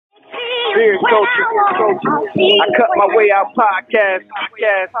Beard Culture. I cut my way out podcast.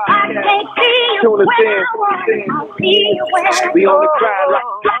 Tune us in. We on the grind like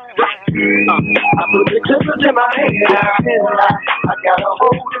I put the clippers in my hand. I got a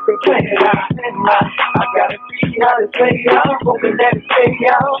whole different plan. I gotta see how to play out. Hoping that it stay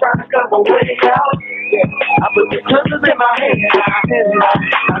out. Trying to come away out. I put the clippers in my hand. I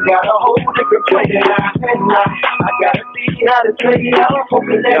got a whole different plan. I gotta see how to play out.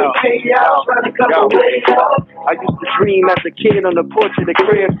 Hoping that it stay out. Trying to come away out. I used to dream as a kid on the porch of the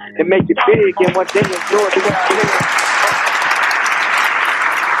crib and make it big, and one day enjoy the way I live.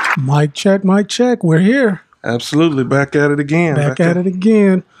 Mic check, mic check. We're here. Absolutely. Back at it again. Back at it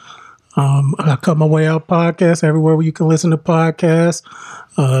again. I Cut My Way Out podcast, everywhere where you can listen to podcasts.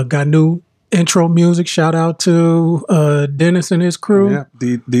 Got new intro music. Shout out to Dennis and his crew. Yeah,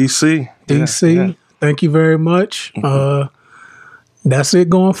 DC. DC. Yeah. Thank you very much. That's it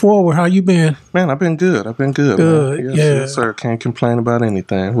going forward. How you been? Man, I've been good. Good. Yes, yes, sir. Can't complain about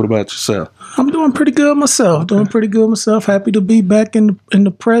anything. What about yourself? I'm doing pretty good myself. Happy to be back in the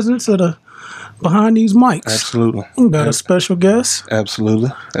presence of behind these mics. Absolutely. Got a special guest.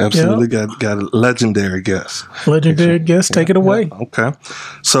 Absolutely. Yep. Got a legendary guest. Take it away. Yeah. Okay.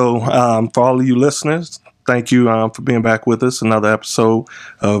 So for all of you listeners, thank you for being back with us. Another episode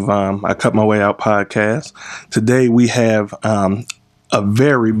of I Cut My Way Out podcast. Today we have a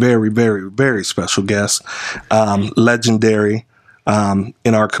very, very, very, very special guest, legendary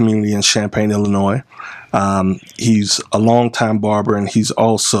in our community in Champaign, Illinois. He's a longtime barber, and he's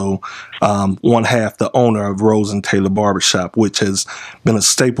also one half the owner of Rose and Taylor Barbershop, which has been a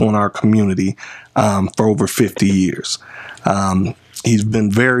staple in our community for over 50 years. He's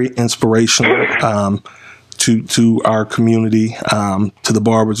been very inspirational to our community, to the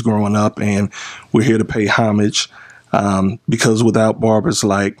barbers growing up, and we're here to pay homage. Because without barbers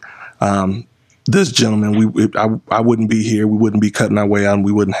like this gentleman, I wouldn't be here. We wouldn't be cutting our way out, and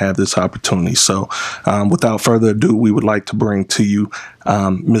we wouldn't have this opportunity. So, without further ado, we would like to bring to you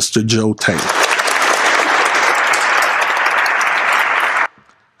Mr. Joe Taylor.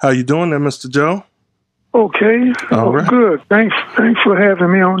 How you doing there, Mr. Joe? Okay. All right. Good. Thanks for having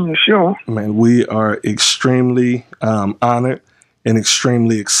me on your show. Man, we are extremely honored and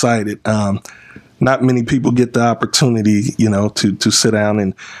extremely excited. Not many people get the opportunity, to sit down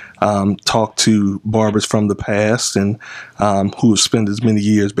and talk to barbers from the past and who have spent as many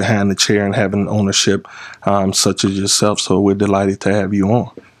years behind the chair and having ownership, such as yourself. So we're delighted to have you on.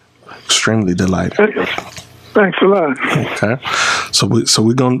 Extremely delighted. Thanks a lot. Okay, so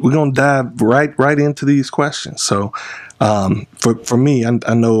we're gonna dive right into these questions. So for me,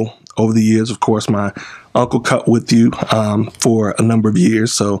 I know over the years, of course, my uncle cut with you for a number of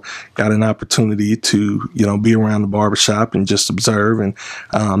years, so got an opportunity to be around the barbershop and just observe, and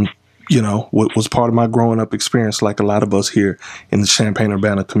what was part of my growing up experience, like a lot of us here in the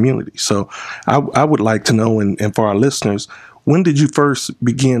Champaign-Urbana community. So I would like to know, and for our listeners, when did you first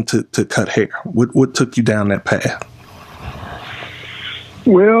begin to cut hair? What took you down that path?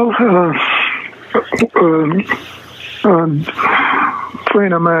 Well,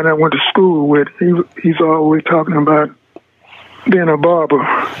 friend of mine I went to school with, he's always talking about being a barber.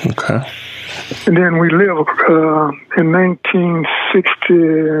 Okay. And then we lived in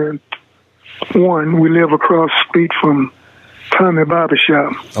 1961. We lived across the street from Tommy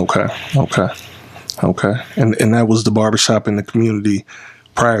Barbershop. Okay. And that was the barbershop in the community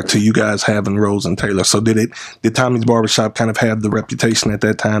prior to you guys having Rose and Taylor. So did Tommy's Barbershop kind of have the reputation at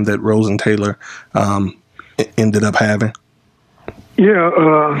that time that Rose and Taylor ended up having? Yeah,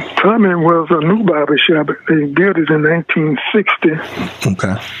 Tommy was a new barbershop. They built it in 1960.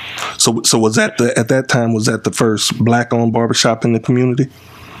 Okay. So was that at that time, was that the first black-owned barbershop in the community?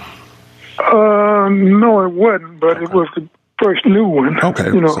 No, it wasn't, but it was the first new one.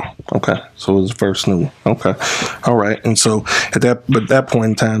 Okay. So it was the first new one. Okay. All right. And so at that point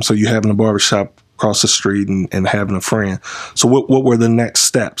in time, so you having a barbershop across the street and having a friend. So what were the next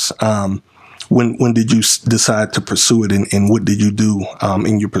steps? When did you decide to pursue it, and what did you do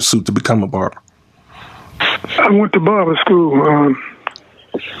in your pursuit to become a barber? I went to barber school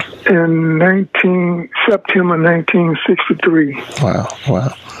in September 1963. Wow.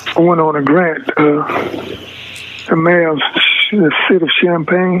 I went on a grant. The mayor of the city of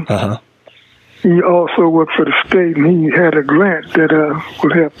Champaign. Uh-huh. He also worked for the state, and he had a grant that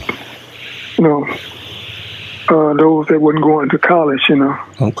would help, those that wasn't going to college,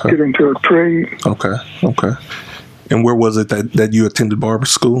 get into a trade. Okay. And where was it that you attended barber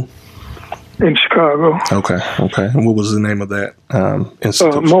school? In Chicago. Okay. And what was the name of that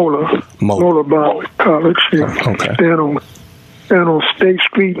institute? Moeller Barber College. Yeah. Okay. Down on down on State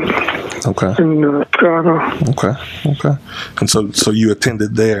Street Okay. in Chicago. Okay. And so you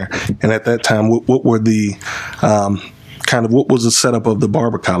attended there, and at that time, what were the what was the setup of the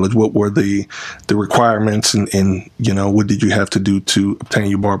barber college? What were the requirements, and what did you have to do to obtain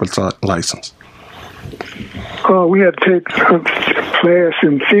your barber license? We had to take a class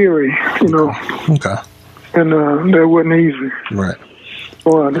in theory, Okay. and that wasn't easy. Right.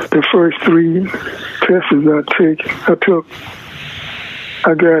 Well, the first 3 tests I took,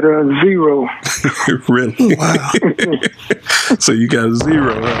 I got a 0. Really? Wow. So you got a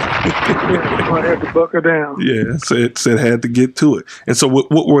 0, huh? Yeah, so I had to buckle down. Yeah, so it had to get to it. And so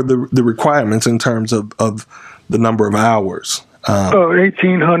what were the requirements in terms of the number of hours?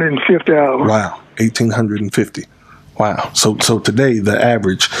 1,850 hours. Wow, 1,850. Wow. So today the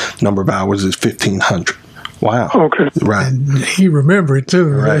average number of hours is 1,500. Wow. Okay. Right. And he remember it too,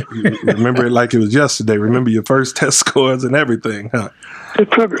 right? You remember it like it was yesterday. Remember your first test scores and everything, huh?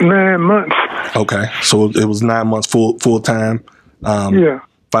 It took 9 months. Okay. So it was 9 months full time. Yeah.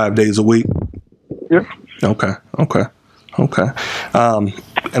 5 days a week. Yep. Okay.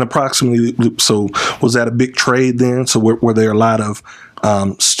 And approximately, so was that a big trade then? So were there a lot of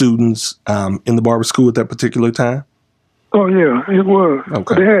students in the barber school at that particular time? Oh yeah, it was.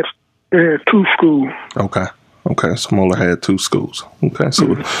 Okay. They had 2 schools. Okay. So Moeller had 2 schools. Okay.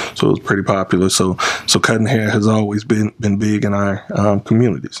 So it was pretty popular. So cutting hair has always been big in our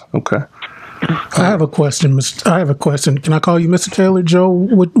communities. Okay. I have a question. Can I call you Mr. Taylor, Joe?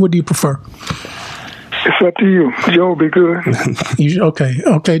 What do you prefer? It's up to you. Joe will be good.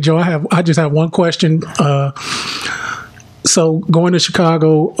 Okay, Joe. I just have one question. So going to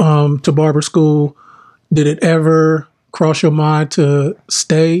Chicago to barber school, did it ever cross your mind to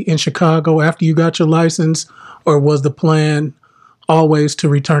stay in Chicago after you got your license, or was the plan always to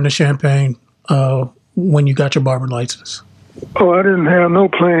return to Champaign when you got your barber license? Oh, I didn't have no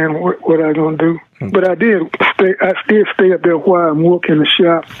plan what I was going to do. But I did stay. I still stay up there while I'm working the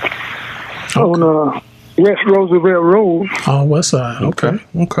shop on West Roosevelt Road. On West Side. Okay.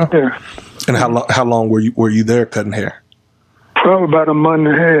 Yeah. And how long were you there cutting hair? Probably about a month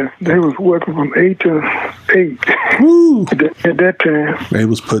and a half. They was working from 8 to 8. Woo. At that time. They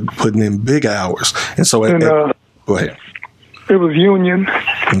was putting in big hours. And so go ahead. It was union.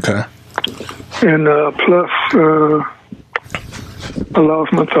 Okay. And plus I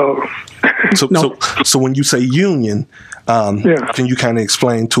lost my thought. So when you say union, can you kind of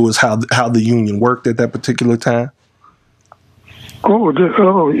explain to us how the union worked at that particular time? You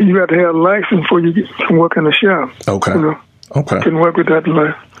got to have a license before you can work in the shop. Okay. Okay. Can work with that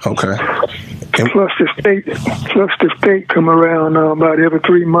license. Okay. Plus the state come around about every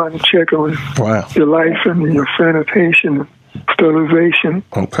 3 months and check on your license, your sanitation, sterilization.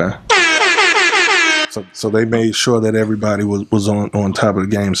 Okay. So they made sure that everybody was on top of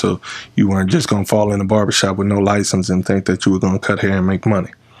the game, so you weren't just going to fall in a barbershop with no license and think that you were going to cut hair and make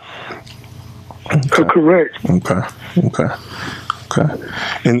money. Okay. Correct. Okay.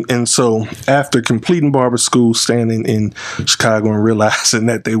 And so after completing barber school, staying in Chicago and realizing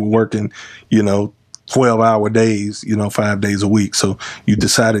that they were working, 12-hour days, 5 days a week, so you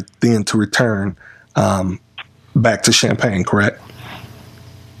decided then to return back to Champaign, correct?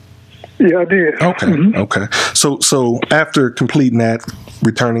 Yeah, I did. Okay. Mm-hmm. Okay. So after completing that,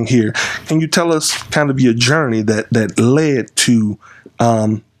 returning here, can you tell us kind of your journey that led to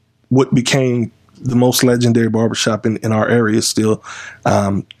what became the most legendary barbershop in our area still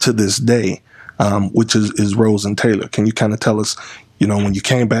to this day, which is Rose and Taylor? Can you kind of tell us, when you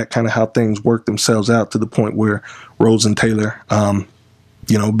came back, kind of how things worked themselves out to the point where Rose and Taylor,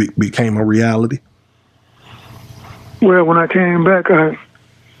 became a reality? Well, when I came back,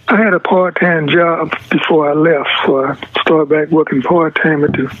 I had a part-time job before I left, so I started back working part-time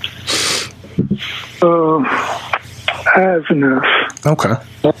at the Eisenhower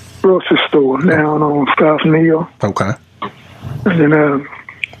grocery store down on South Neal. Okay. And then I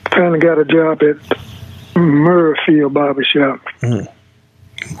finally got a job at Murrayfield Barbershop.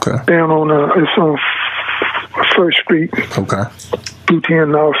 Okay. Down on it's on First Street. Okay.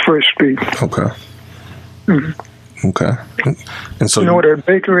 210 North First Street. Okay. Mm-hmm. Okay. And so where the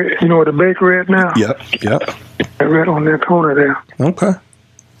bakery at now? Yep. Right on that corner there. Okay.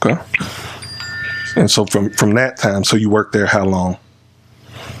 And so from that time, so you worked there how long?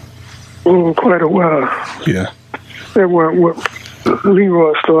 Oh, quite a while. Yeah. They were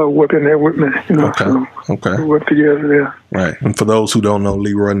Leroy started working there with me, Okay. We worked together there. Right. And for those who don't know,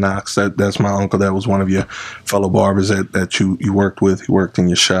 Leroy Knox, that's my uncle. That was one of your fellow barbers that you worked with. He worked in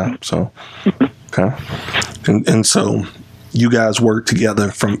your shop. So, okay. And so you guys worked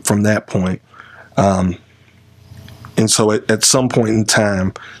together from that point. And And so at some point in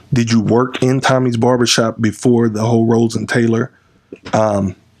time, did you work in Tommy's barbershop before the whole Rose and Taylor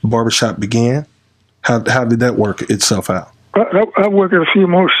barbershop began? How did that work itself out? I worked at a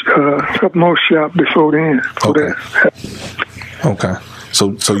couple more shops before then. Okay.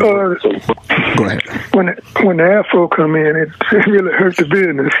 So go ahead. When the Afro come in, it really hurt the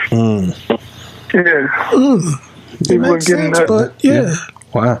business. Yeah. It makes sense, but yeah.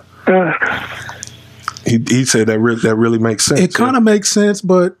 Wow. He said that really makes sense. It kind of makes sense,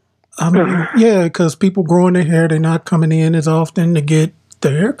 but I mean, yeah, because people growing their hair, they're not coming in as often to get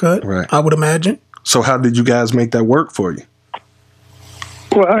their hair cut. Right. I would imagine. So how did you guys make that work for you?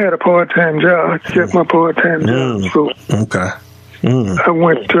 Well, I had a part-time job. I kept my part-time job. So I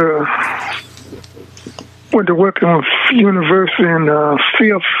went to work on University in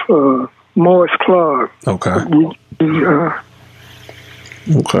Fifth, Morris Clark. Okay.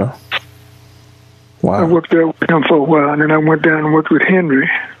 Okay. Wow. I worked there with him for a while, and then I went down and worked with Henry.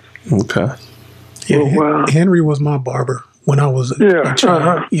 Okay. Yeah, Henry was my barber when I was a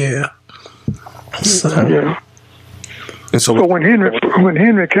child. Yeah. So, yeah. And so when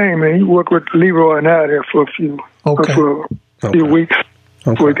Henry came in, he worked with Leroy and I there for a few weeks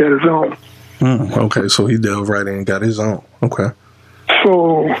before he got his own. Okay, so he delved right in and got his own. Okay.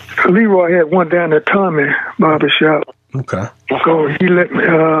 So Leroy had one down at Tommy barbershop. Okay. So he let me.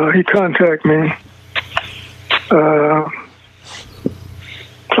 He contacted me.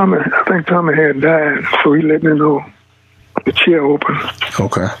 I think Tommy had died, so he let me know the chair open.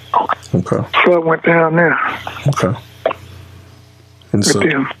 Okay. So I went down there. Okay. And so,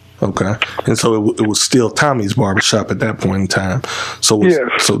 and so it was still Tommy's barbershop at that point in time. So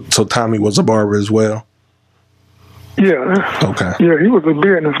so Tommy was a barber as well. Yeah. Okay. Yeah, he was a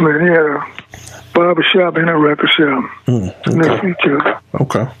businessman. He had a barbershop and a record shop. Next to each other.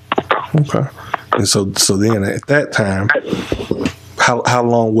 Okay. And so then at that time, how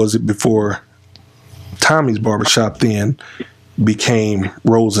long was it before Tommy's barbershop then became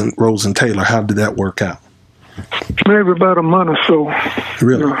Rose and Taylor? How did that work out? Maybe about a month or so.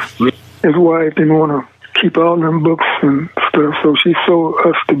 Really? His wife didn't want to keep all them books and stuff, so she sold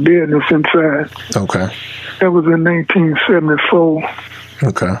us the business inside. Okay. That was in 1974.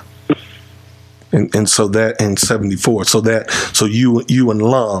 Okay. And so that in 74. So you and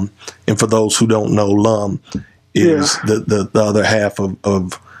Lum, and for those who don't know, Lum is the other half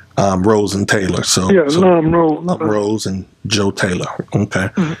of Rose and Taylor. Lum Rose and Joe Taylor. Okay.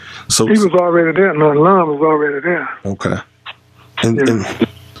 Mm-hmm. So he was already there. No, Lum was already there. Okay. And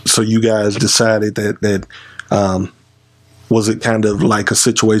so you guys decided that was it kind of like a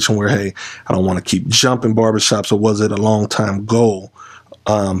situation where, hey, I don't want to keep jumping barbershops, or was it a long time goal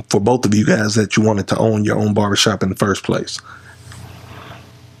for both of you guys that you wanted to own your own barbershop in the first place?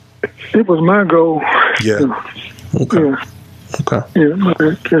 It was my goal. Yeah. Okay. Yeah. Okay. Yeah,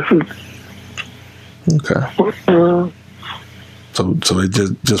 I guess it. Okay. So it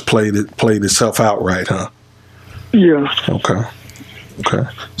just played itself out, right, huh? Yeah. Okay.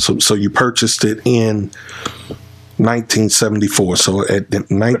 So you purchased it in 1974. So at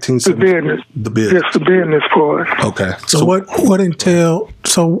 1974, the business. Yes, the business part. Okay. So what entail?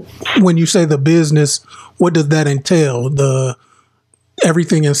 So when you say the business, what does that entail? The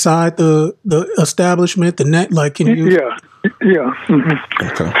everything inside the establishment, the net, like can you? Yeah. Mm-hmm.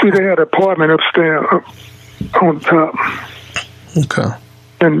 Okay. See, they had an apartment upstairs on top. Okay.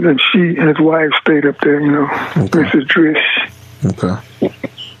 And she and his wife stayed up there, Mrs. Drish. Okay.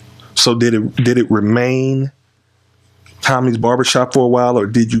 So did it remain Tommy's barbershop for a while, or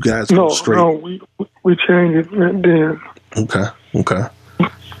did you guys go straight? No, we changed it then. Okay.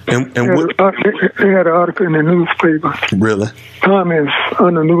 And they had an article in the newspaper. Really? Tommy's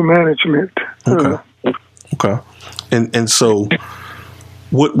under new management. Okay. And so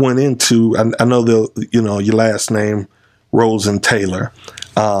what went into? I know your last name, Rose and Taylor.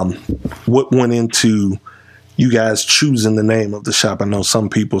 What went into you guys choosing the name of the shop? I know some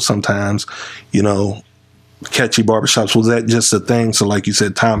people sometimes, catchy barbershops. Was that just a thing? So like you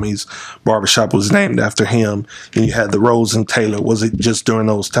said, Tommy's barbershop was named after him, and you had the Rose and Taylor. Was it just during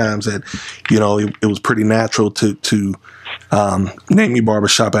those times that, it was pretty natural to name your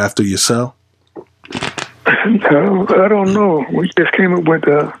barbershop after yourself? I don't know. We just came up with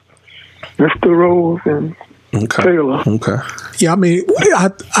Mr. Rose and Taylor. Okay. Yeah, I mean,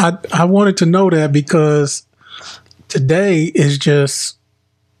 I wanted to know that because today is just,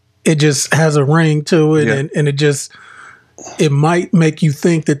 it just has a ring to it, and it might make you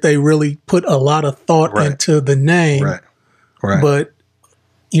think that they really put a lot of thought into the name. Right. But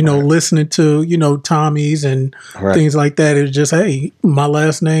listening to, Tommy's and things like that. It's just, hey, my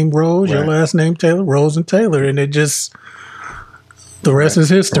last name Rose, your last name Taylor, Rose and Taylor. And it just, the rest is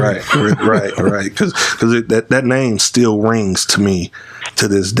history. Right. Because that name still rings to me to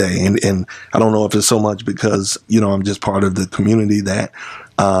this day. And I don't know if it's so much because, I'm just part of the community that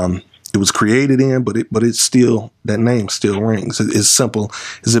it was created in, but it's still, that name still rings. As simple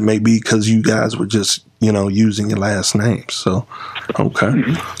as it may be, because you guys were just, using your last name. So, okay.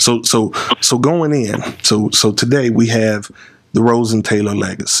 So going in, so today we have the Rose and Taylor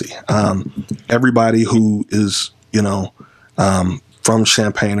legacy. Everybody who is, from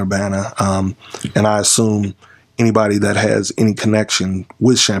Champaign, Urbana, and I assume anybody that has any connection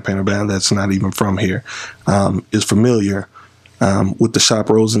with Champaign, Urbana that's not even from here, is familiar with the shop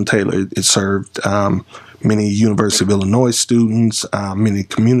Rose and Taylor. It served many University of Illinois students, many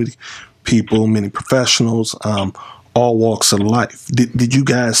community people, many professionals, all walks of life. Did you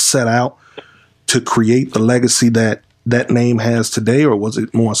guys set out to create the legacy that name has today, or was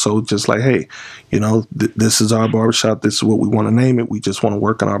it more so just like, hey, this is our barbershop, this is what we want to name it, we just want to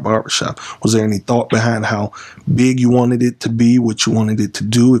work in our barbershop? Was there any thought behind how big you wanted it to be, what you wanted it to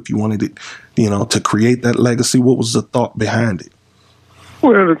do, if you wanted it, to create that legacy? What was the thought behind it?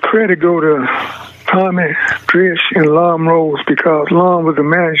 Well, the credit go to Tommy Drish and Lom Rose, because Lom was the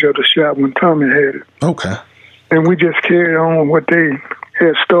manager of the shop when Tommy had it. Okay. And we just carried on what they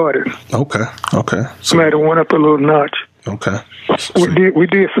had started. Okay. So might have went up a little notch. Okay. We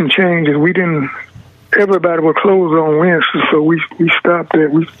did some changes. Everybody would close on Wednesday, so we stopped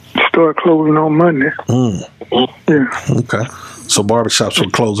that. We started closing on Monday. Yeah. Okay. So barbershops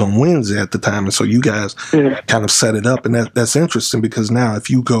would close on Wednesday at the time, and so you guys kind of set it up, and that's interesting, because now if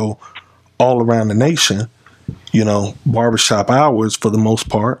you go all around the nation, barbershop hours for the most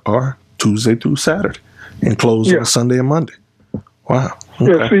part are Tuesday through Saturday and close on Sunday and Monday. Wow.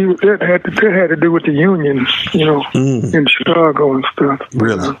 Okay. Yeah, see, that had to do with the union, in Chicago and stuff.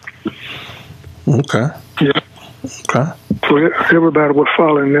 Really? Okay. Yeah. Okay. So everybody was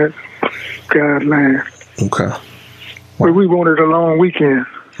following that guideline. Okay. But we wanted a long weekend.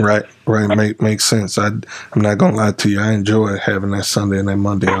 Right. Makes sense. I'm not gonna lie to you. I enjoy having that Sunday and that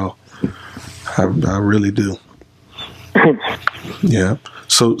Monday off. I really do. Yeah.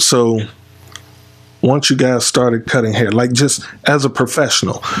 So once you guys started cutting hair, like just as a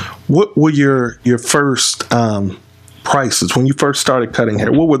professional, what were your first prices when you first started cutting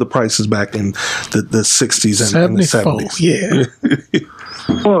hair? What were the prices back in the 60s and the 70s? Yeah.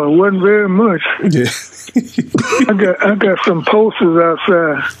 Oh, it wasn't very much. Yeah. I got some posters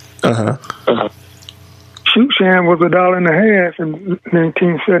outside. Shoe sham was $1.50 in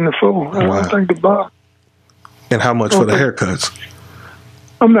 1974. I don't think the bar. And how much for the haircuts?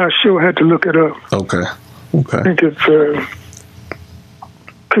 I'm not sure. I had to look it up. Okay. I think it's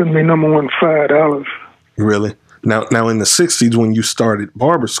couldn't be number one $5. Really? Now in the 60s when you started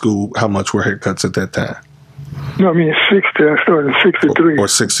barber school, how much were haircuts at that time? No, I mean 60. I started in 63. Or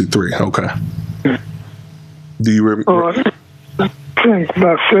 63. Okay. Do you remember? I think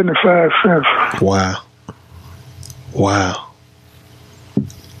about 75 cents. Wow.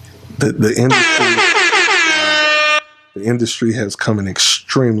 The industry has come an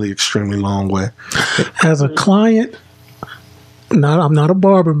extremely, extremely long way. As a client, I'm not a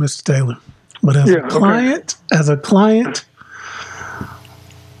barber, Mr. Taylor, but as a client,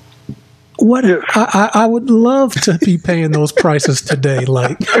 what I would love to be paying those prices today.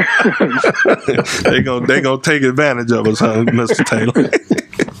 Like they gonna take advantage of us, huh, Mr. Taylor?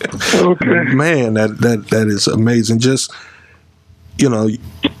 Okay, man, that is amazing. Just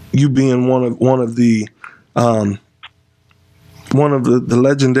you being one of the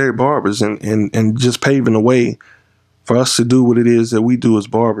legendary barbers and just paving the way for us to do what it is that we do as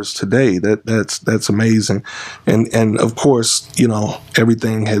barbers today. That's amazing. And of course,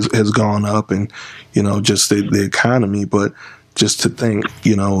 everything has gone up and, just the economy, but just to think,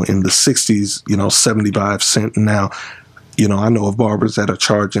 in the 60s, 75 cents now, I know of barbers that are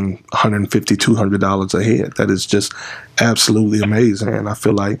charging $150, $200 a head. That is just absolutely amazing. And I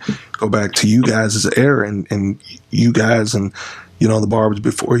feel like go back to you guys' era and you guys and, the barbers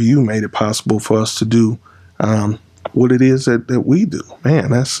before you made it possible for us to do what it is that we do.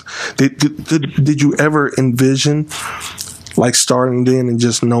 Man, did you ever envision like starting then and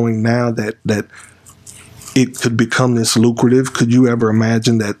just knowing now that it could become this lucrative? Could you ever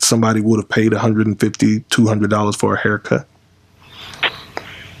imagine that somebody would have paid $150, $200 for a haircut?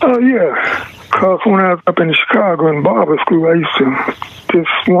 Oh, yeah. Because when I was up in Chicago in barber school, I used to, this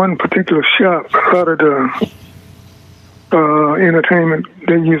one particular shop, a lot of the entertainment,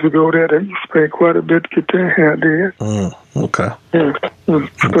 they used to go there. They used to pay quite a bit to get their hair did. Okay. Yeah,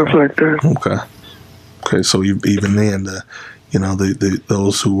 stuff like that. Okay. Okay. So even then,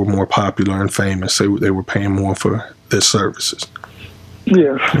 those who were more popular and famous, they were paying more for their services.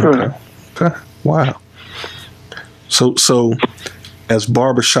 Yes. Okay. Okay. Wow. So as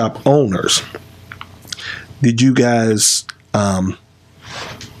barbershop owners, did you guys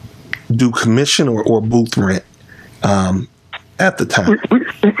do commission or booth rent at the time?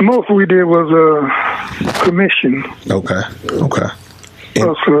 Most we did was commission. Okay. Okay.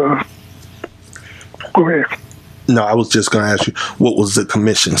 Go ahead. No, I was just going to ask you, what was the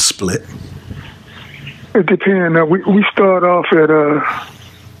commission split? It depends. We start off at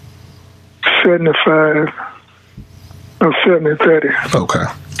 75 or 70-30. Okay.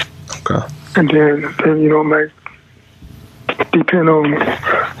 Okay. And then make depend on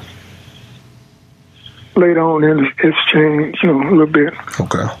later on it's changed, a little bit.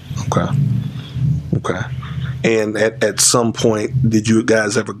 Okay. Okay. Okay. And at some point, did you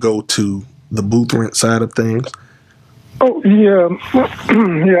guys ever go to the booth rent side of things? Oh yeah,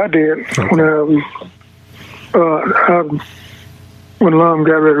 yeah, I did. Okay. When Lum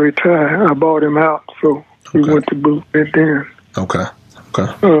got ready to retire, I bought him out, so we went to booth rent then. Okay. Okay.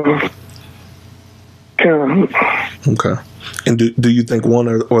 Okay. And do you think one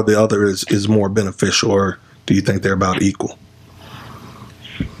or the other is more beneficial, or do you think they're about equal?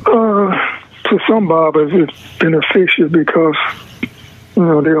 To some barbers, it's beneficial because they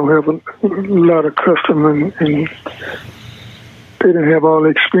don't have a lot of custom and they didn't have all the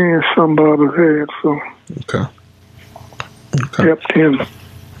experience some barbers had, so helped him.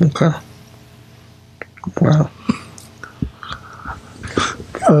 Okay. Wow.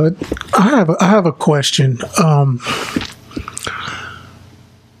 I have a question.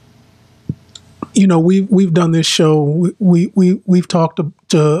 We've done this show. We've talked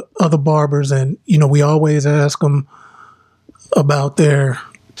to other barbers, and we always ask them about their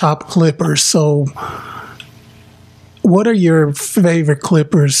top clippers. So, what are your favorite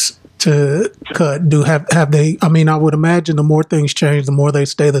clippers to cut? Have they? I mean, I would imagine the more things change, the more they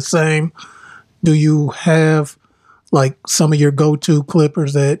stay the same. Do you have like some of your go-to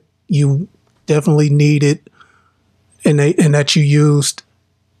clippers that you definitely needed and that you used?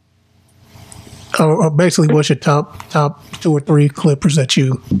 Or basically, what's your top 2 or 3 clippers that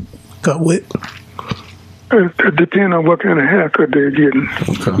you cut with? It depends on what kind of haircut they're getting.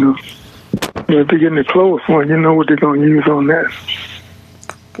 Okay. If they're getting the close one, you know what they're going to use on that.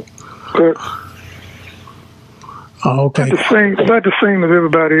 But okay. About the same as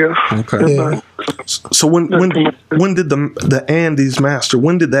everybody else. Okay. Yeah. So when did the Andes Master?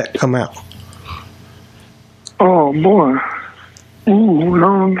 When did that come out? Oh boy,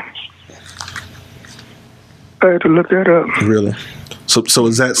 long. I had to look that up. Really? So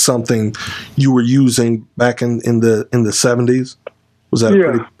is that something you were using back in the 70s? Was that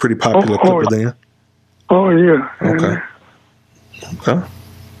a pretty popular clipper then? Oh yeah. Okay. Okay.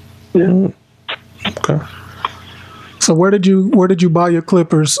 Yeah. Okay. So where did you buy your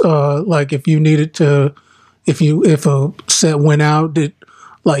clippers? Like if you needed to, if a set went out,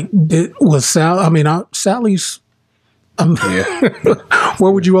 Sally's?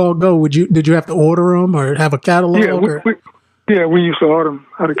 Where would you all go? Did you have to order them or have a catalog? We used to order them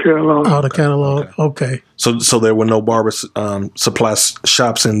out of catalog. Out of catalog. Okay. So there were no barber supply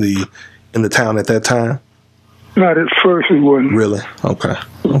shops in the town at that time? Not at first, it wasn't. Really? Okay.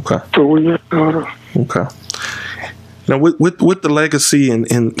 Okay. So we used to order. Okay. Now with the legacy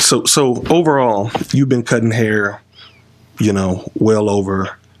and so overall, you've been cutting hair, well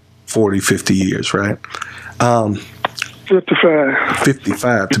over 40, 50 years, right? 55.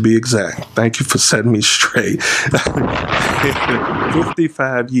 55 to be exact. Thank you for setting me straight.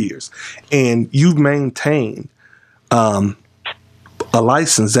 55 years. And you've maintained a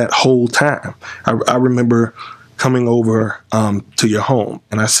license that whole time. I remember coming over to your home,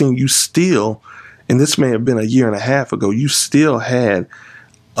 and I seen you still, and this may have been a year and a half ago, you still had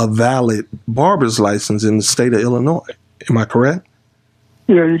a valid barber's license in the state of Illinois. Am I correct?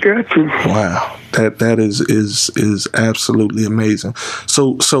 Yeah, you got to. Wow, that is absolutely amazing.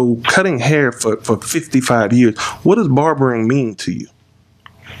 So cutting hair for 55 years, what does barbering mean to you?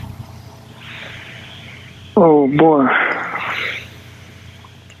 Oh boy,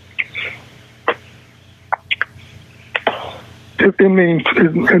 it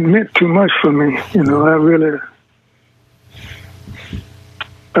meant too much for me. I really.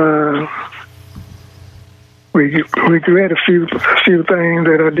 We regret a few things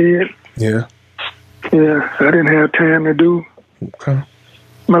that I did. Yeah. Yeah, I didn't have time to do. Okay.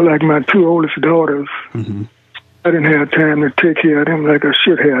 Like my 2 oldest daughters, mm-hmm. I didn't have time to take care of them like I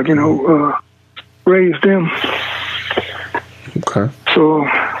should have, raise them. Okay. So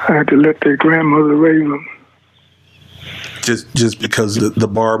I had to let their grandmother raise them. Just because the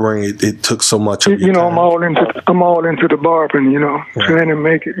barbering, it took so much of your time. I'm all into the barbering, right. Trying to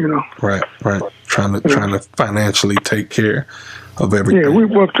make it, Right. Trying to financially take care of everything. Yeah, we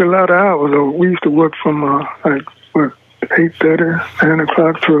worked a lot of hours. Though. We used to work from 8:30, 9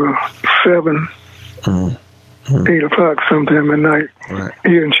 o'clock to 7, 8 o'clock sometime at night. Right.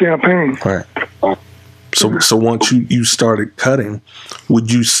 Here in Champaign. Right. So once you started cutting,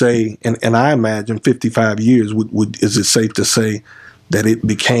 would you say, and I imagine 55 years, is it safe to say that it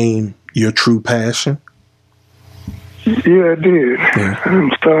became your true passion? Yeah, it did. Yeah.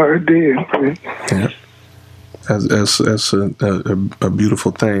 I'm sorry, it did. Yeah. That's a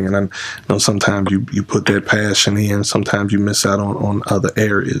beautiful thing. And I know sometimes you put that passion in, sometimes you miss out on other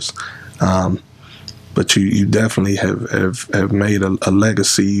areas. But you definitely have made a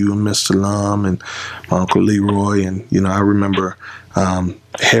legacy. You and Mr. Lum and my Uncle Leroy, and I remember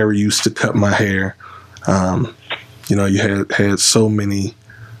Harry used to cut my hair. You had so many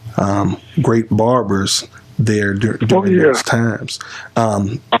great barbers there during those times.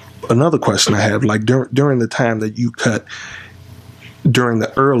 Another question I have, like during the time that you cut, during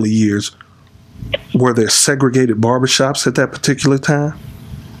the early years, were there segregated barbershops at that particular time?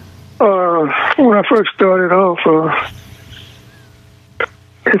 When I first started off,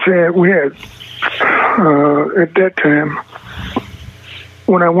 we had at that time,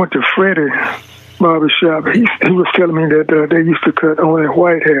 when I went to Freddie barbershop, he was telling me that they used to cut only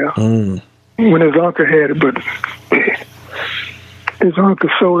white hair when his uncle had it, but his uncle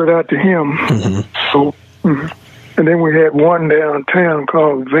sold it out to him. Mm-hmm. So, and then we had one downtown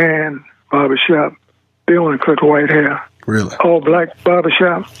called Van Barbershop. They only cut white hair. Really? All black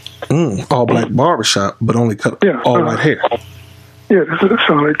barbershop. All black barbershop, but only cut all white hair. Yeah, that's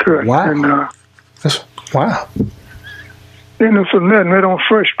all they cut. Wow. And, wow. Then there's nothing right on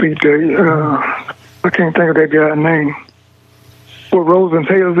Fresh Beat Day. I can't think of that guy's name. Where Rose and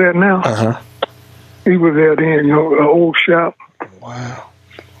Taylor's at now? Uh-huh. He was there then, an old shop. Wow.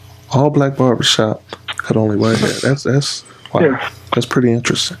 All black barbershop, cut only white hair. That's wow. Yeah. That's pretty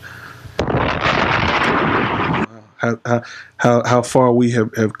interesting. How far we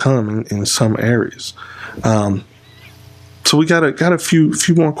have come in some areas. So we got a few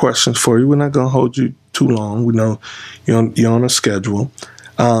more questions for you. We're not going to hold you too long. We know you're on a schedule.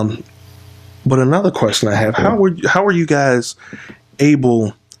 But another question I have: how were you guys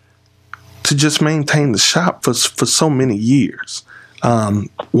able to just maintain the shop for so many years?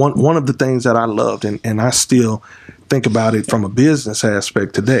 One of the things that I loved, and I still think about it from a business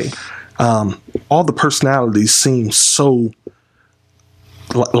aspect today. All the personalities seem so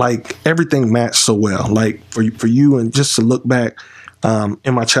like everything matched so well. Like for you, and just to look back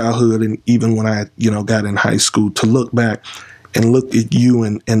in my childhood, and even when I got in high school, to look back and look at you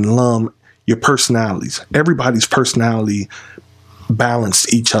and Lum, your personalities. Everybody's personality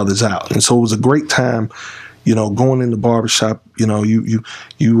balanced each other's out, and so it was a great time. Going in the barbershop, you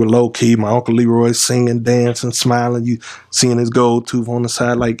were low key. My Uncle Leroy singing, dancing, smiling. You seeing his gold tooth on the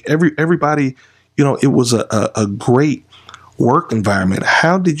side. Like everybody, it was a great work environment.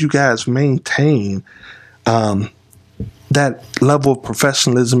 How did you guys maintain that level of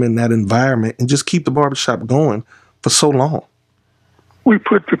professionalism in that environment and just keep the barbershop going for so long? We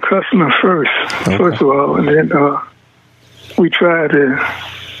put the customer first of all, and then we try to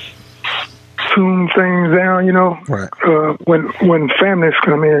tune things down, Right. When families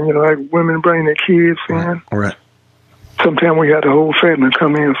come in, like women bring their kids in. Right. Sometimes we had the whole family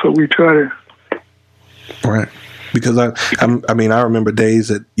come in, so we try to. Right. Because I remember days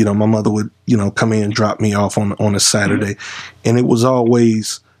that my mother would come in and drop me off on a Saturday, and it was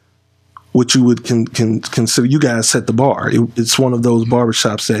always what you would consider. You guys set the bar. It's one of those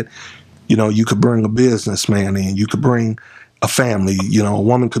barbershops that you could bring a businessman in, you could bring a family, a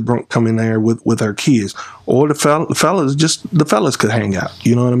woman could come in there with her kids, or the fellas could hang out,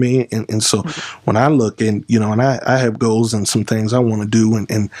 you know what I mean? And so when I look and I have goals and some things I want to do,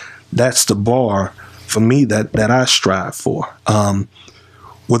 and that's the bar for me that I strive for.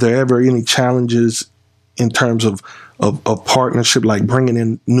 Were there ever any challenges in terms of partnership, like bringing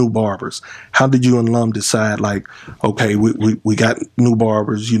in new barbers? How did you and Lum decide, like, okay, we got new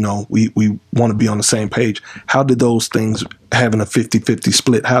barbers, we want to be on the same page? How did those things, having a 50-50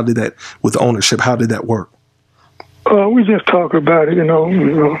 split, how did that, with ownership, how did that work? We just talk about it,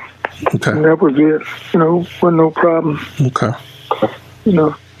 Okay. And that was it, wasn't no problem. Okay. Okay.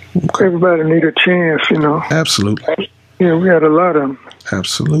 Everybody need a chance, Absolutely. Yeah, we had a lot of them.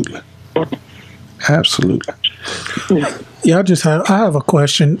 Absolutely. Absolutely. Yeah, I have a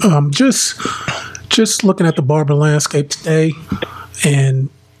question. Just looking at the barber landscape today and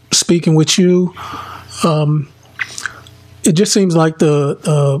speaking with you, it just seems like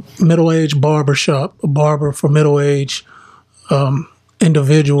the middle-aged barbershop, a barber for middle-aged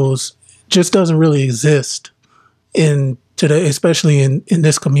individuals, just doesn't really exist in today, especially in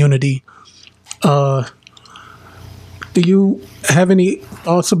this community. Do you have any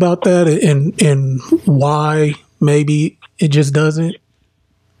thoughts about that and why maybe it just doesn't?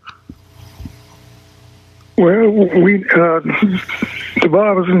 Well, the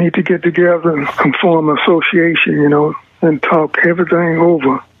barbers need to get together and form an association, and talk everything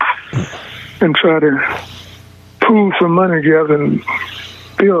over and try to pool some money together and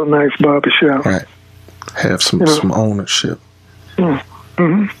build a nice barbershop. Right. Have some ownership.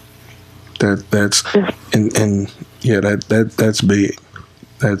 Mm-hmm. That's that's big.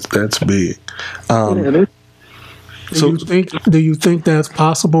 That's big. Do you think that's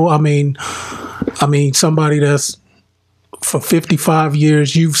possible? I mean, somebody that's for 55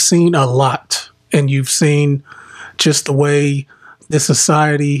 years, you've seen a lot, and you've seen just the way this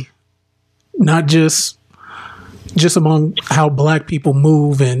society, not just among how Black people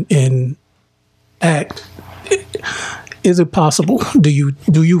move and act. Is it possible? Do you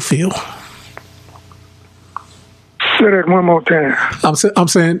feel? Say that one more time. I'm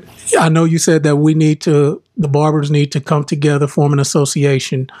saying, I know you said that the barbers need to come together, form an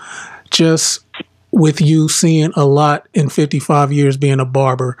association. Just with you seeing a lot in 55 years being a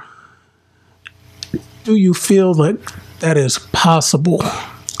barber, do you feel like that is possible?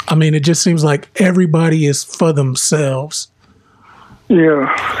 I mean, it just seems like everybody is for themselves. Yeah.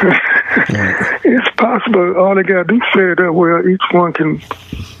 It's possible. All they got to do is set it up where each one can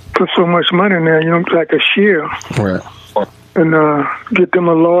put so much money in there, like a share. Right. And get them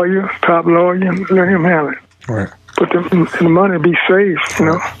a lawyer, top lawyer, and let him have it. Right. But the money be safe,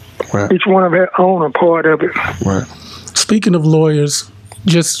 Right. Each one of them own a part of it. Right. Speaking of lawyers,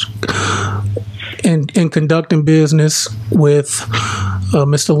 just in conducting business with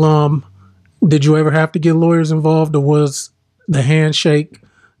Mr. Lum, did you ever have to get lawyers involved, or was the handshake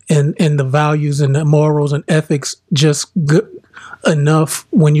and the values and the morals and ethics just good enough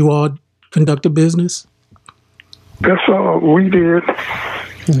when you all conducted business? That's all we did.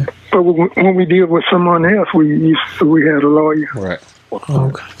 Yeah. But when we deal with someone else, we had a lawyer. Right.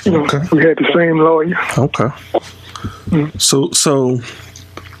 Okay. Okay. We had the same lawyer. Okay. Mm-hmm. So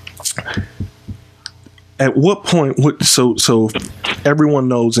at what point so everyone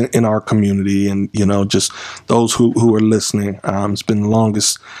knows in our community, and just those who are listening, it's been the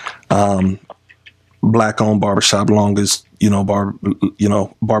longest Black owned barbershop, longest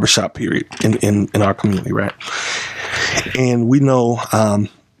barbershop period in our community, right? And we know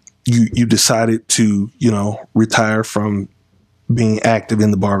you decided to retire from being active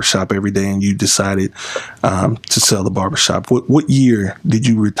in the barbershop every day, and you decided to sell the barbershop. What year did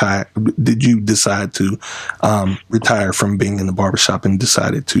you retire? Did you decide to retire from being in the barbershop and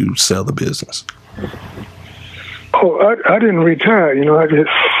decided to sell the business? Oh, I didn't retire. I just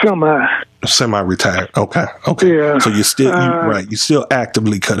semi-retired. Okay. Yeah. So you still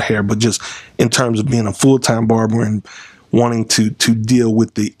actively cut hair, but just in terms of being a full-time barber and wanting to deal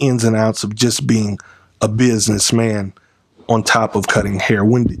with the ins and outs of just being a businessman on top of cutting hair,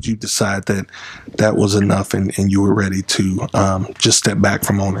 when did you decide that was enough and you were ready to just step back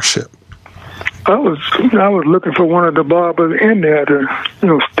from ownership? I was looking for one of the barbers in there to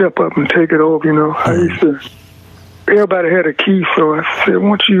step up and take it over. I used to. Everybody had a key, so I said,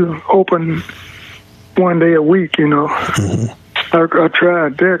 "Once you open one day a week, Mm-hmm. I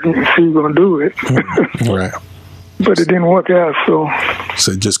tried that and see you gonna do it." Right. But it didn't work out, so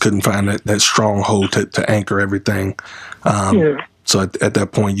just couldn't find that stronghold to anchor everything. Yeah. So at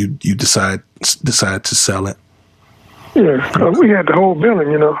that point, you decide to sell it. Yeah, we had the whole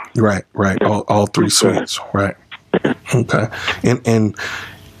building, Right. All three suites. Right. Okay. And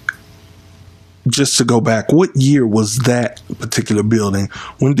just to go back, what year was that particular building?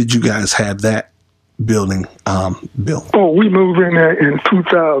 When did you guys have that building built? Oh, we moved in there in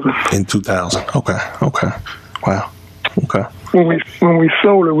 2000. In 2000. Okay. Wow. Okay. When we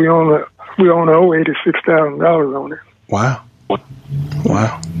sold it, we own $86,000 on it.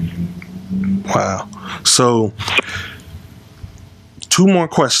 Wow. So, two more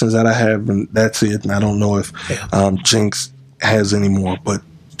questions that I have, and that's it. And I don't know if Jinx has any more, but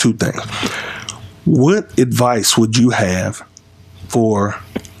two things. What advice would you have for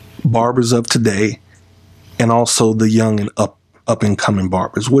barbers of today, and also the young and up and coming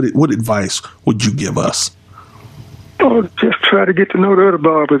barbers? What advice would you give us? Oh, just try to get to know the other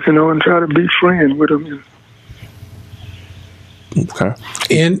barbers, and try to be friends with them. Okay.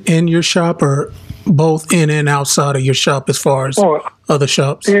 In your shop, or both in and outside of your shop, as far as other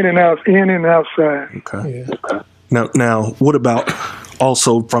shops? In and outside. Okay. Yeah. Now, what about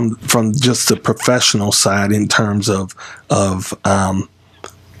also from just the professional side in terms of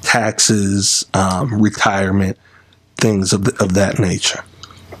taxes, retirement, things of that nature?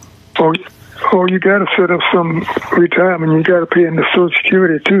 Oh, you got to set up some retirement. You got to pay into Social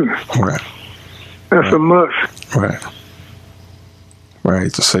Security too. Right. That's a must. Right.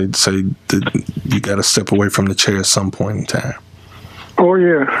 Right. To say that you got to step away from the chair at some point in time. Oh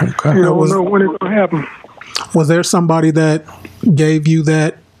yeah. Okay. You don't know when it's gonna happen. Was there somebody that gave you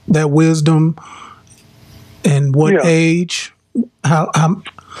that wisdom? And what age?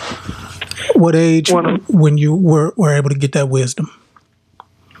 What age when you were able to get that wisdom?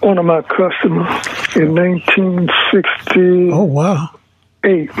 One of my customers in 1960. Oh wow!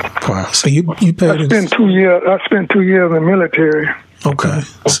 8. Wow. So you paid. I spent 2 years. I spent 2 years in the military. Okay.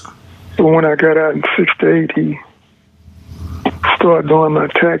 So when I got out in '68, he started doing my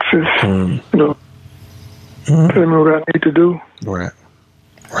taxes. Tell me what I need to do. Right.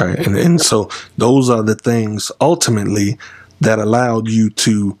 Right. And so those are the things ultimately that allowed you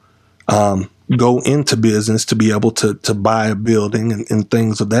to go into business, to be able to buy a building and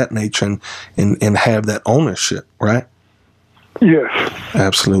things of that nature and have that ownership, right? Yes.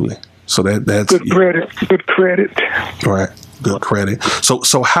 Absolutely. So that's good credit. Good credit. Right. Good credit.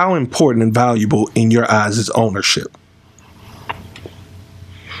 So how important and valuable in your eyes is ownership?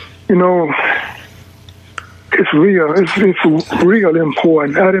 It's real. It's real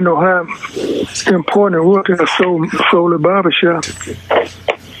important. I didn't know how important it was in a solar barbershop.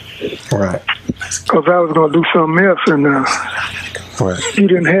 Right. Because I was going to do something else, and right. You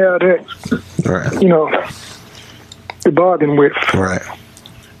didn't have that. Right. To bargain with. Right.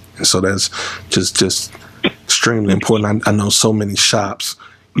 And so that's just extremely important. I know so many shops,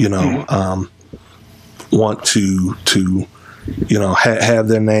 want to have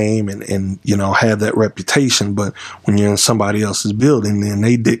their name and have that reputation, but when you're in somebody else's building, then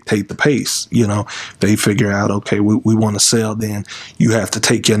they dictate the pace. They figure out, okay, we want to sell, then you have to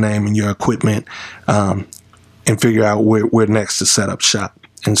take your name and your equipment and figure out where next to set up shop.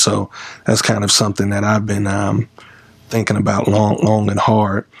 And so that's kind of something that I've been thinking about long and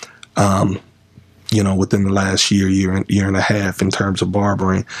hard, within the last year and a half in terms of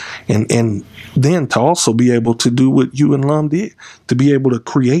barbering, and then to also be able to do what you and Lum did, to be able to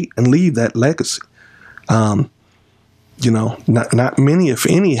create and leave that legacy. Not many, if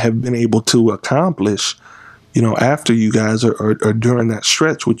any, have been able to accomplish, after you guys or during that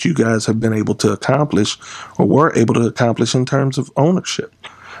stretch, what you guys have been able to accomplish or were able to accomplish in terms of ownership.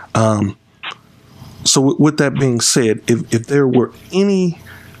 So with that being said, if there were any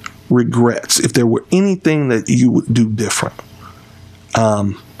regrets, if there were anything that you would do different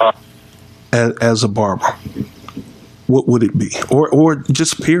as a barber, what would it be? Or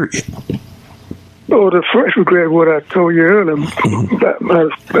just period? Oh, the first regret, what I told you earlier,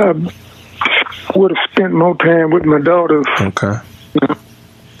 I would have spent more time with my daughters. Okay.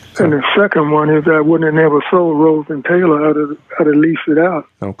 And the second one is I wouldn't have never sold Rose and Taylor. I'd have leased it out.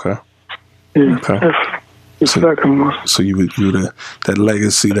 Okay. Yeah. Okay. That's the second one. So you that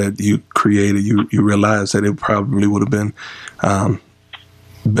legacy that you created, you realized that it probably would have been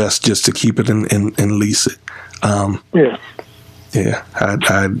best just to keep it and lease it. Yeah. Yeah, I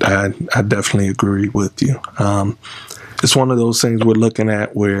definitely agree with you. It's one of those things we're looking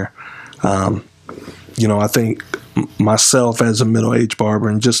at where, I think myself as a middle-aged barber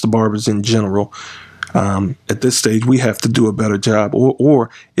and just the barbers in general, at this stage, we have to do a better job or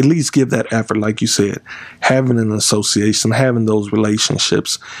at least give that effort, like you said, having an association, having those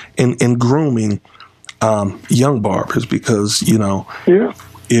relationships and grooming young barbers because,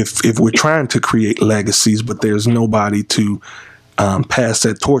 if we're trying to create legacies, but there's nobody to pass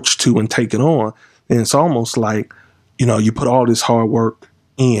that torch to and take it on, then it's almost like, you put all this hard work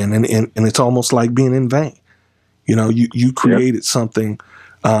in and it's almost like being in vain. You created something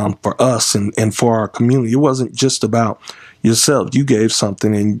for us and for our community. It wasn't just about yourself. You gave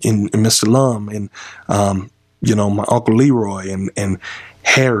something in Mr. Lum and, my Uncle Leroy and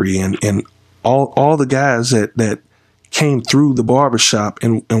Harry and all the guys that came through the barbershop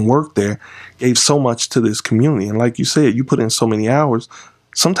and worked there, gave so much to this community. And like you said, you put in so many hours.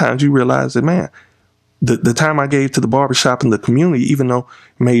 Sometimes you realize that, man, the time I gave to the barbershop and the community, even though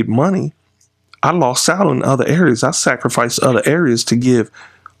it made money, I lost out in other areas. I sacrificed other areas to give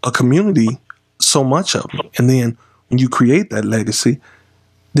a community so much of it. And then when you create that legacy,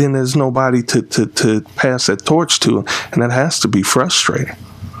 then there's nobody to pass that torch to, and that has to be frustrating.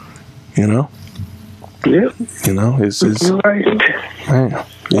 You know. Yeah. You know, it's right. Man,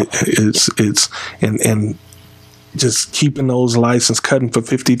 it's and just keeping those license cutting for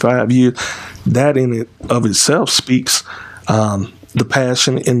 55 years, that in it of itself speaks the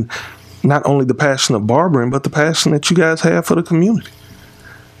passion, and not only the passion of barbering, but the passion that you guys have for the community.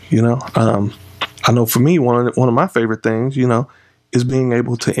 You know, I know for me, one of my favorite things, you know, is being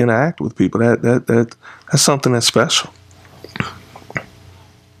able to interact with people. That's something that's special.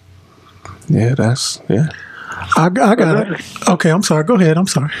 Yeah, I got it. Okay, I'm sorry. Go ahead. I'm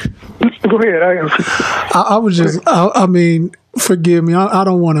sorry. Go ahead. I was just, I mean, forgive me. I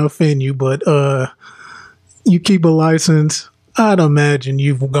don't want to offend you, but you keep a license. I'd imagine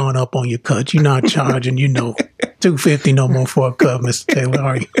you've gone up on your cut. You're not charging, you know, $250 no more for a cut, Mr. Taylor,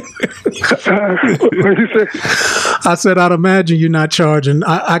 are you? What did you say? I said, I'd imagine you're not charging.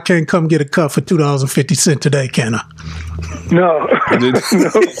 I can't come get a cut for $2.50 today, can I? No.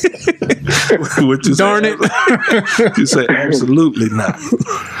 What you Darn say? it. You say absolutely not.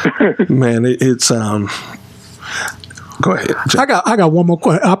 Man, it's go ahead, Jay. I got one more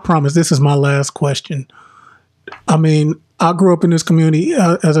question. I promise this is my last question. I mean, I grew up in this community.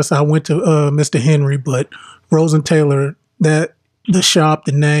 As I said, I went to Mr. Henry, but Rose and Taylor, that the shop,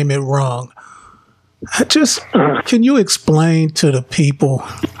 the name, it wrong. Can you explain to the people,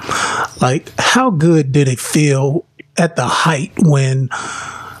 like, how good did it feel at the height when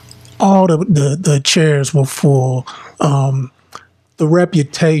all the chairs were full, the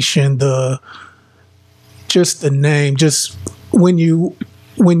reputation, just the name, just when you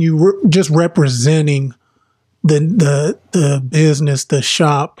just representing the business, the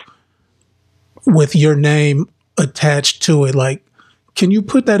shop with your name attached to it. Like, can you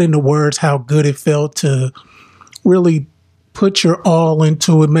put that into words, how good it felt to really put your all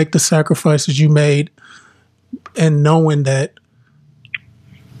into it, make the sacrifices you made, and knowing that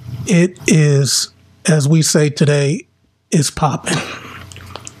it is, as we say today, is popping?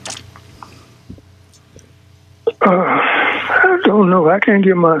 I don't know. I can't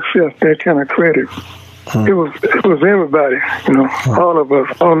give myself that kind of credit. It was everybody, you know, all of us,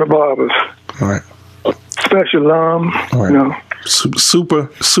 all the barbers. All right. Special right. You know. Super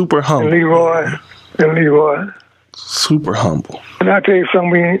humble. And Leroy. Super humble. And I tell you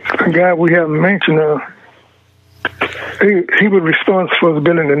something, a guy we haven't mentioned, he was responsible for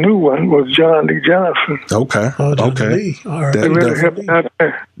building the new one, was John Lee Johnson. Okay. Okay. Lee. All right.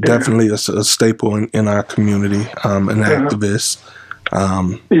 Definitely a staple in our community, an activist.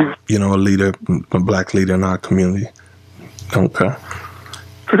 You know, a leader, a black leader in our community. Okay.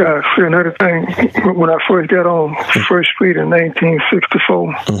 But I say another thing. When I first got on First Street in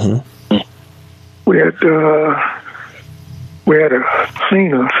 1964, we had a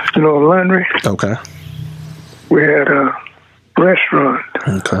cleaner, you know, a laundry. Okay. We had a restaurant.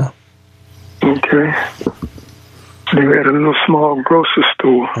 Okay. Okay. Then we had a little small grocery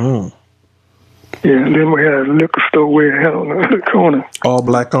store. Mm. Yeah, and then we had a liquor store way ahead on the other corner. All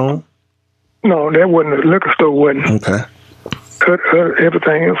black owned? No, that wasn't a liquor store. Wasn't. Okay.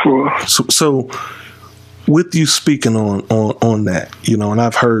 Everything else was. So, with you speaking on that, you know, and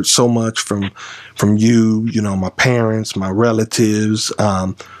I've heard so much from you, you know, my parents, my relatives,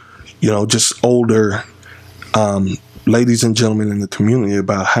 you know, just older ladies and gentlemen in the community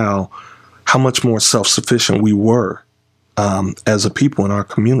about how much more self-sufficient we were as a people in our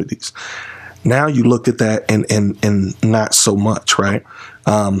communities. Now you look at that and not so much, right?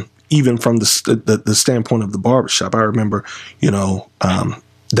 Even from the standpoint of the barbershop, I remember, you know,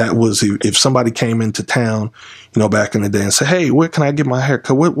 that was if somebody came into town, you know, back in the day and said, "Hey, where can I get my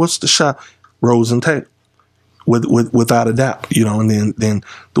haircut? What's the shop?" Rose and Taylor, without a doubt, you know. And then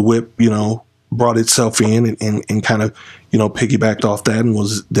the whip, you know, brought itself in and kind of, you know, piggybacked off that and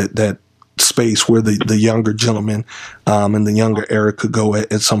was that space where the younger gentleman and the younger era could go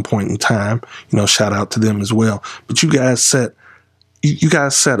at some point in time. You know, shout out to them as well. But you guys set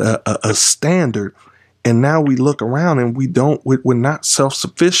a standard, and now we look around and we're not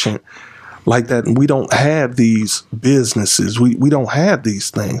self-sufficient like that, and we don't have these businesses. We don't have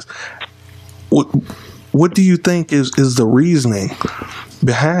these things. What do you think is the reasoning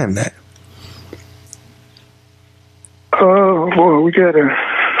behind that? Well,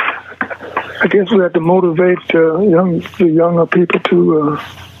 I guess we have to motivate the younger people to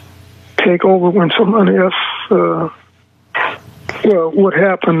take over when somebody else. Well, what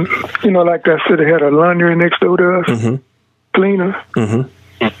happened? You know, like I said, they had a laundry next door to us, cleaner. Miss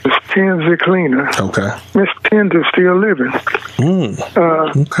Tensley Cleaner. Okay. Miss Tensley still living.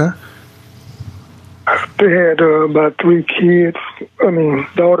 Okay. They had about 3 kids. I mean,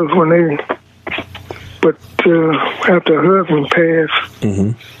 daughters when they. But after her husband passed,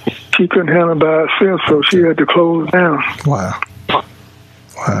 she couldn't handle it by herself, so she had to close down. Wow.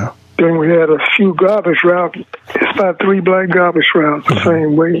 Wow. Then we had a few garbage routes. It's about 3 black garbage routes the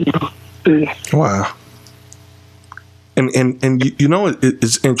same way. Wow. And you know,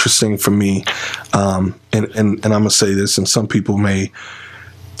 it's interesting for me, and I'm gonna say this, and some people may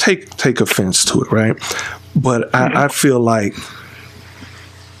take offense to it, right? But I feel like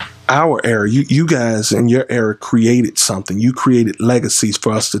our era, you guys in your era created something. You created legacies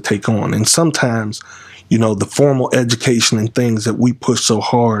for us to take on, and sometimes, you know, the formal education and things that we push so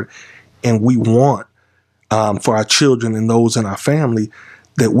hard and we want for our children and those in our family,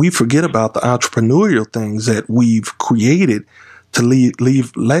 that we forget about the entrepreneurial things that we've created to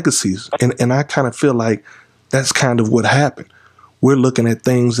leave legacies. And I kind of feel like that's kind of what happened. We're looking at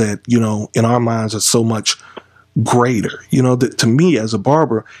things that, you know, in our minds are so much greater. You know, that to me as a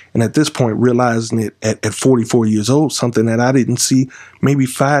barber, and at this point realizing it at 44 years old, something that I didn't see maybe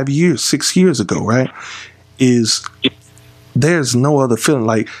 5 years, 6 years ago, right, is there's no other feeling.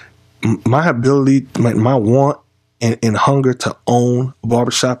 Like my ability, my want and hunger to own a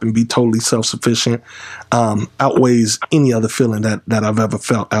barbershop and be totally self-sufficient outweighs any other feeling that I've ever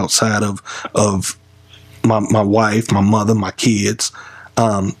felt outside of my wife, my mother, my kids,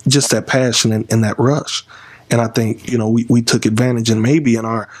 just that passion and that rush. And I think, you know, we took advantage, and maybe in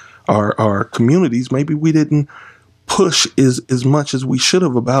our communities, maybe we didn't push as much as we should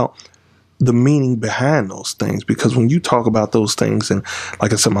have about the meaning behind those things. Because when you talk about those things, and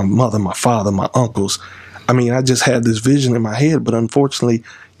like I said, my mother, my father, my uncles, I mean, I just had this vision in my head, but unfortunately,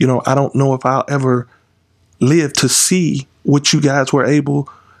 you know, I don't know if I'll ever live to see what you guys were able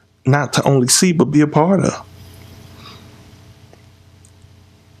not to only see, but be a part of.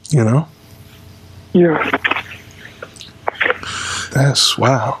 You know? Yeah. That's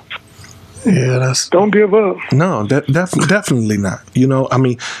wow. Yeah, that's. Don't give up. No, definitely not. You know, I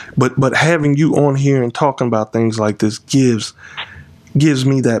mean, but having you on here and talking about things like this gives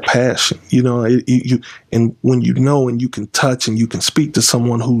me that passion. You know, and when you know and you can touch and you can speak to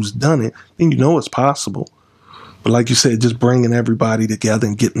someone who's done it, then you know it's possible. But like you said, just bringing everybody together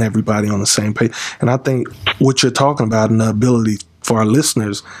and getting everybody on the same page. And I think what you're talking about and the ability for our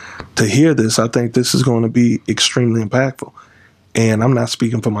listeners to hear this, I think this is going to be extremely impactful. And I'm not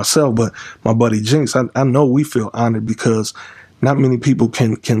speaking for myself, but my buddy Jinx, I know we feel honored because not many people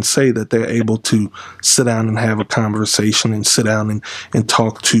can say that they're able to sit down and have a conversation and sit down and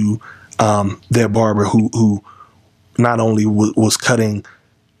talk to their barber who not only was cutting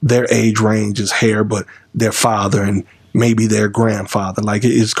their age range's hair, but their father and maybe their grandfather. Like,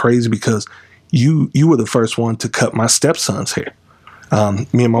 it's crazy because you were the first one to cut my stepson's hair.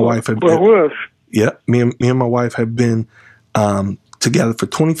 Me and my wife have me and my wife have been together for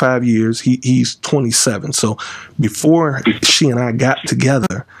 25 years. He's 27. So before she and I got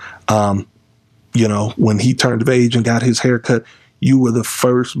together, you know, when he turned of age and got his hair cut, you were the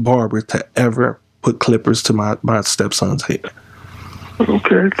first barber to ever put clippers to my stepson's hair.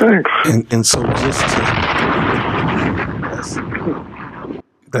 Okay, thanks. And so just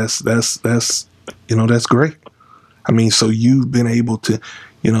that's you know, that's great. I mean, so you've been able to,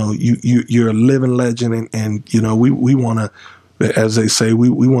 you know, you're a living legend, and you know, we want to, as they say,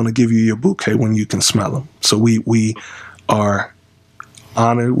 we want to give you your bouquet when you can smell them. So we are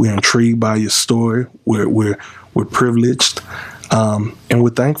honored, we're intrigued by your story, we're privileged, and we're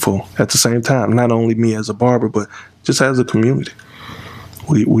thankful at the same time. Not only me as a barber, but just as a community.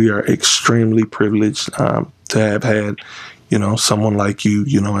 We are extremely privileged to have had, you know, someone like you,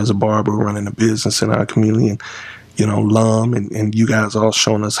 you know, as a barber running a business in our community, and, you know, Lum and you guys all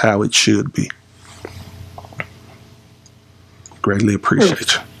showing us how it should be. Greatly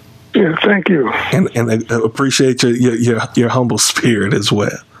appreciate you. Yeah, thank you. And I appreciate your humble spirit as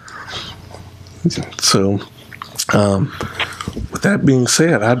well. So, with that being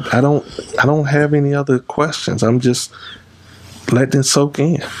said, I don't have any other questions. I'm just letting it soak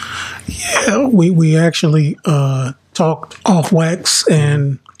in. Yeah, we actually talked off wax,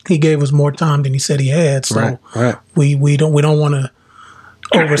 and he gave us more time than he said he had. So right. we don't want to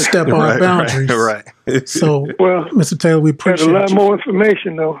overstep our boundaries. Right. So, well, Mr. Taylor, we appreciate a lot you. more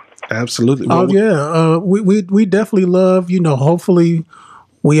information though. Absolutely. Oh yeah, we definitely love, you know. Hopefully,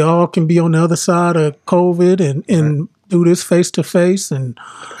 we all can be on the other side of COVID and do this face to face and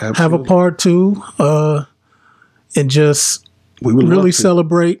have a part two, and just really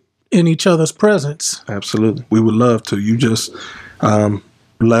celebrate in each other's presence. Absolutely, we would love to. You just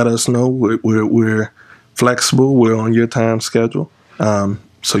let us know. We're flexible. We're on your time schedule.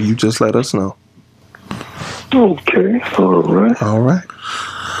 So you just let us know. Okay, all right. All right.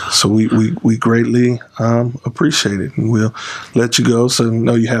 So we greatly appreciate it, and we'll let you go. So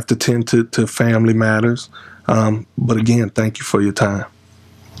know you have to tend to family matters. But again, thank you for your time.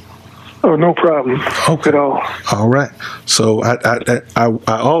 Oh, no problem. Okay. At all. All right. So I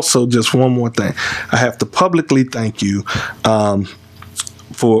also, just one more thing. I have to publicly thank you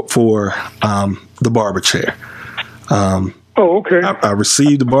for the barber chair. Oh, okay. I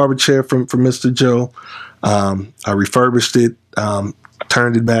received the barber chair from Mr. Joe. I refurbished it,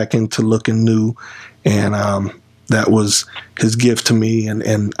 turned it back into looking new, and that was his gift to me,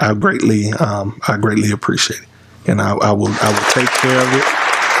 and I greatly appreciate it. And I will take care of it.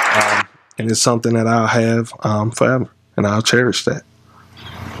 And it's something that I'll have forever, and I'll cherish that.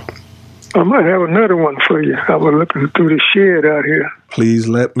 I might have another one for you. I was looking through the shed out here. Please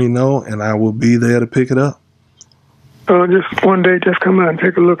let me know, and I will be there to pick it up. Just one day, just come out and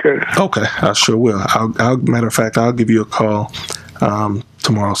take a look at it. Okay, I sure will. I'll matter of fact, I'll give you a call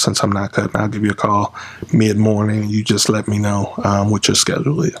tomorrow since I'm not cutting. I'll give you a call mid-morning. You just let me know what your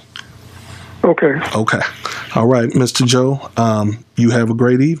schedule is. Okay. Okay. All right, Mr. Joe, you have a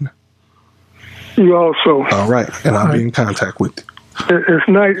great evening. You also. All right, and I'll be in contact with you. It's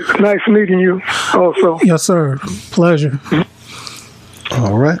nice meeting you also. Yes, sir. Pleasure.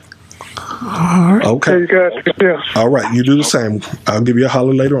 All right. All right. Okay. Hey, you guys. Yeah. All right, you do the same. I'll give you a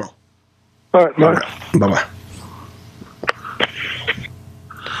holler later on. All right, bye. All right. Bye-bye.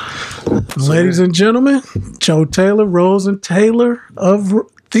 Ladies and gentlemen, Joe Taylor, Rose and Taylor of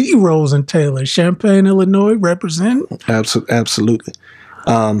the Rose and Taylor, Champaign, Illinois, representing. Absolutely.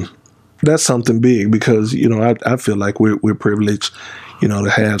 That's something big because, I feel like we're privileged, to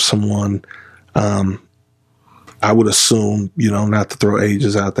have someone, I would assume, not to throw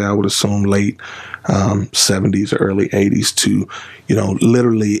ages out there, I would assume late 70s or early 80s to,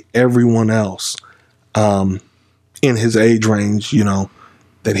 literally everyone else in his age range,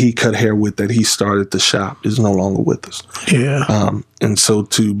 that he cut hair with, that he started the shop, is no longer with us. Yeah. And so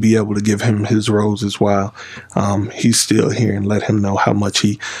to be able to give him his roses while he's still here and let him know how much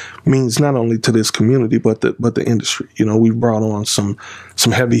he means not only to this community but the industry. We've brought on some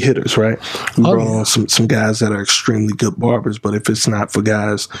heavy hitters, right? We brought on some guys that are extremely good barbers, but if it's not for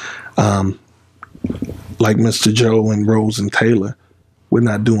guys like Mr. Joe and Rose and Taylor, we're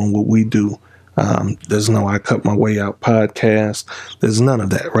not doing what we do. There's no I Cut My Way Out podcast. There's none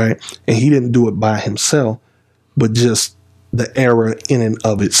of that, right? And he didn't do it by himself, but just the era in and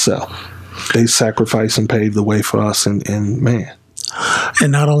of itself. They sacrificed and paved the way for us, and man.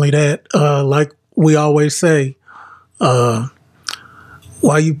 And not only that, like we always say, why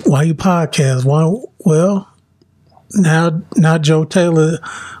you podcast? Well, now Joe Taylor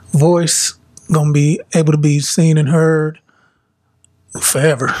voice gonna be able to be seen and heard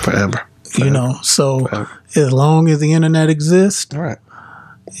forever. Forever. So Forever. As long as the internet exists, Right.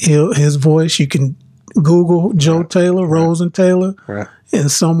 His voice, you can Google Joe Taylor, Rose and Taylor, Right. and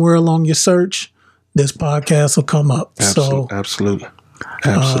somewhere along your search, this podcast will come up. Absolutely.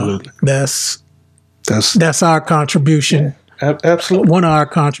 That's our contribution. Yeah, absolutely. One of our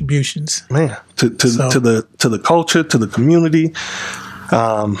contributions, Man, to the culture, to the community,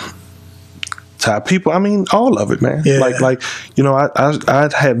 to our people. I mean, all of it, man. Yeah. I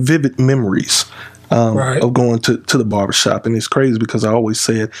had vivid memories of going to the barbershop, and it's crazy because I always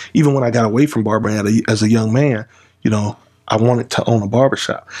said, even when I got away from barbering as a young man, I wanted to own a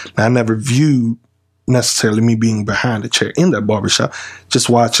barbershop. Now, I never viewed necessarily me being behind the chair in that barbershop, just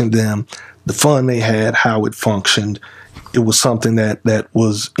watching them, the fun they had, how it functioned. It was something that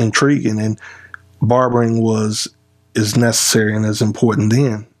was intriguing, and barbering is necessary and as important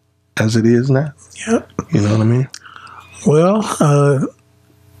then as it is now. Yep. You know what I mean? Well,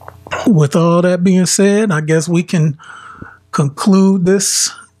 with all that being said, I guess we can conclude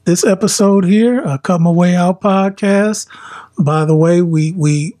this episode here, Cut My Way Out podcast. By the way,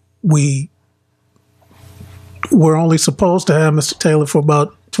 we were only supposed to have Mr. Taylor for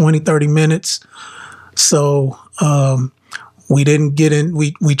about 20, 30 minutes. So we didn't get in.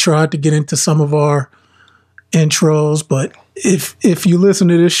 We tried to get into some of our intros, but if you listen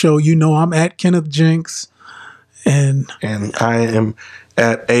to this show, I'm at Kenneth Jinks, and I am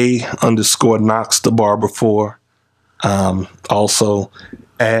at @Knox the Barber 4. Also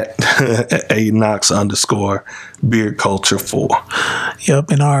at @Knox _Beard Culture 4. Yep,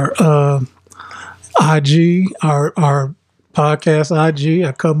 and our IG, our podcast IG,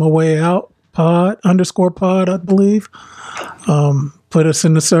 I Cut My Way Out pod _pod, I believe. Put us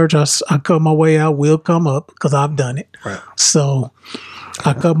in the search. I Cut My Way Out will come up because I've done it. Right. So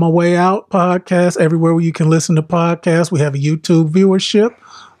I Cut My Way Out podcast everywhere where you can listen to podcasts. We have a YouTube viewership.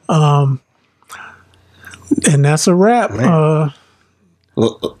 And that's a wrap.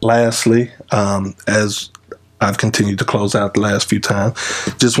 Lastly, as I've continued to close out the last few times,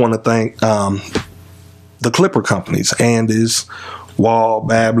 just want to thank the clipper companies, Andes, Wall,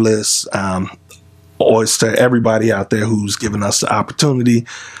 Babless, Oyster, everybody out there who's given us the opportunity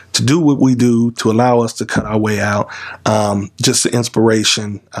to do what we do, to allow us to cut our way out. Just the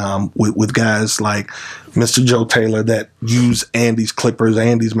inspiration with guys like Mr. Joe Taylor that use Andy's clippers,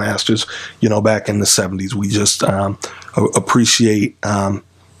 Andy's masters, back in the 70s. We just appreciate what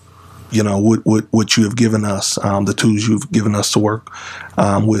you have given us, the tools you've given us to work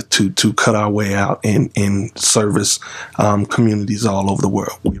with to cut our way out in service communities all over the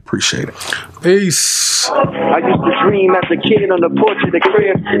world. We appreciate it. Peace. I used to dream as a kid on the porch of the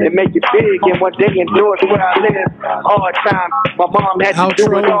crib and make it big, and one day endorse where I live. Hard times, my mom had to do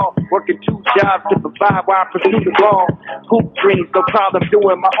it all, working 2 jobs to provide while I pursue the ball. Hoop dreams, no problem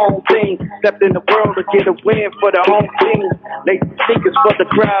doing my own thing. Stepped in the world to get a win for the home team. Lazy speakers for the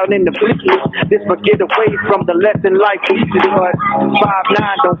crowd in the bleachers. This will get away from the lesson life teaches, but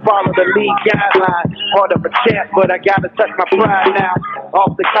 5'9" don't follow the league guidelines. Hard of a champ, but I gotta touch my pride now.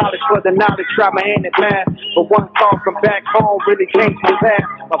 Off to college for the knowledge, try my hand at math. But one call from back home really changed my path.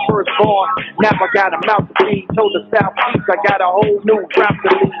 My firstborn, now I got a mouth to feed. Told the Southeast I got a whole new route to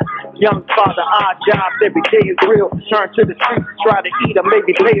lead. Young father, odd jobs, every day is real. Turn to the streets, try to eat or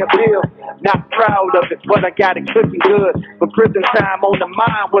maybe pay a bill. Not proud of it, but I got it cooking good. But prison time on the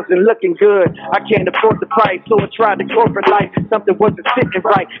mind wasn't looking good. I can't afford the price, so I tried the corporate life. Something wasn't sitting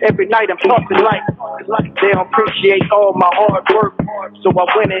right. Every night I'm tossing life. They don't appreciate all my hard work. So I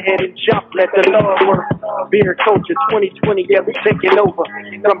went ahead and jumped, let the Lord work. Beer culture 2020, yeah, we taking over.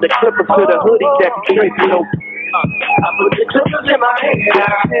 From the clippers to the hoodie that we tracing over. I put the clippers in my hand.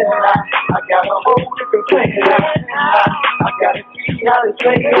 I got a whole different plan. I gotta see how to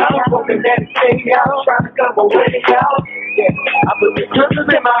play out. Hoping that it stay out. Trying to come away out. Yeah, I put the clippers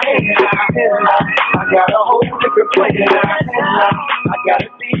in my hand. I got a whole different plan. I gotta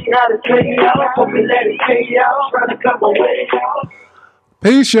see how to play out. Hoping that it stay out. Trying to come away out.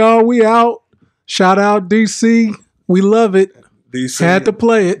 Peace, y'all. We out. Shout out DC. We love it. DC, had to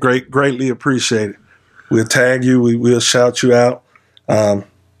play it. Greatly appreciate it. We'll tag you. We'll shout you out.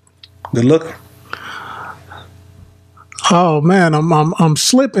 Good luck. Oh man, I'm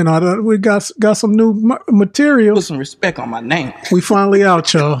slipping. We got some new material. Put some respect on my name. We finally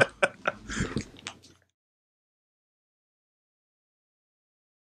out, y'all.